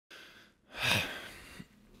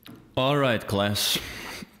All right, class.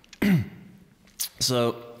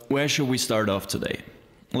 So, where should we start off today?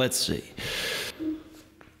 Let's see.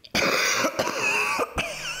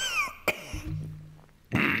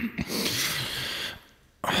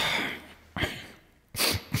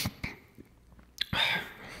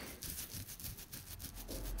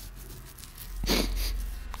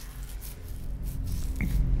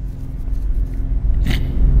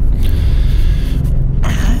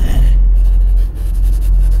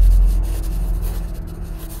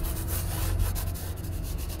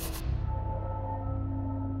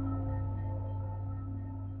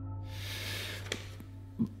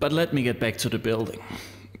 But let me get back to the building.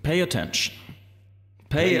 Pay attention.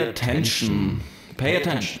 Pay attention. Pay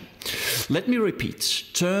attention. Let me repeat.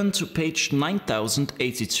 Turn to page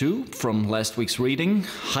 9082 from last week's reading,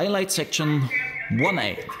 highlight section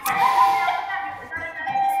 1A.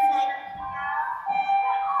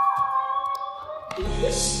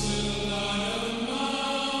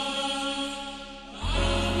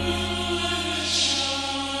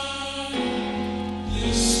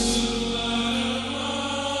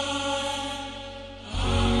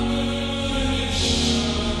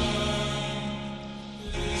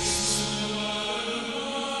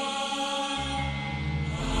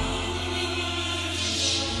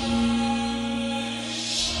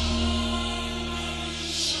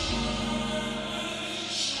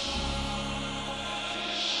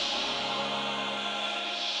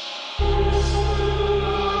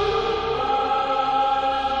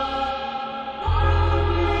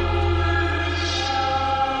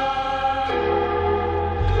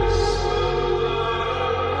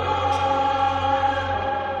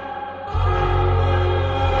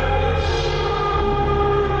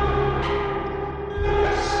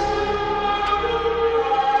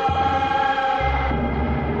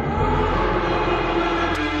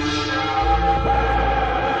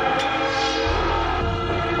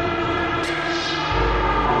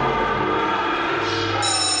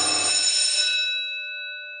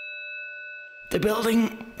 The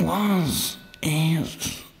building was,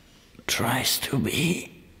 is, tries to be,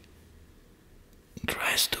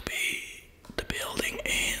 the building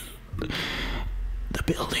is, the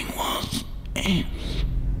building was, is,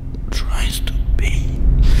 tries to be.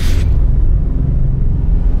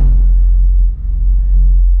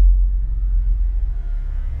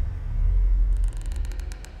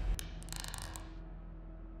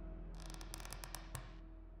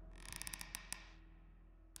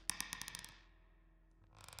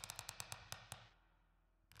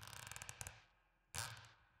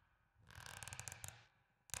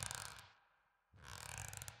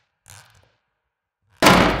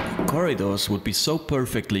 Corridors would be so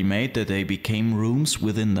perfectly made that they became rooms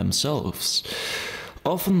within themselves,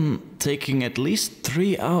 often taking at least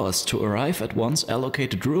 3 hours to arrive at one's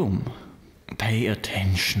allocated room. Pay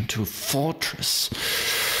attention to Fortress.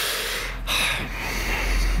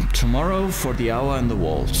 Tomorrow for the hour in the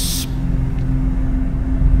walls.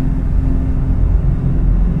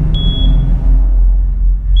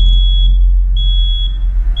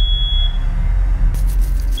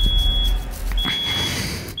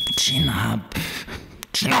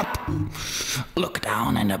 Chin up. Look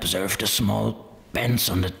down and observe the small bends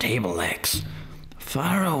on the table legs.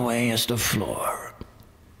 Far away is the floor.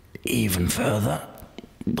 Even further,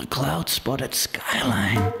 the cloud-spotted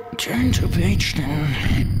skyline. Turn to page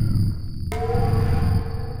 10.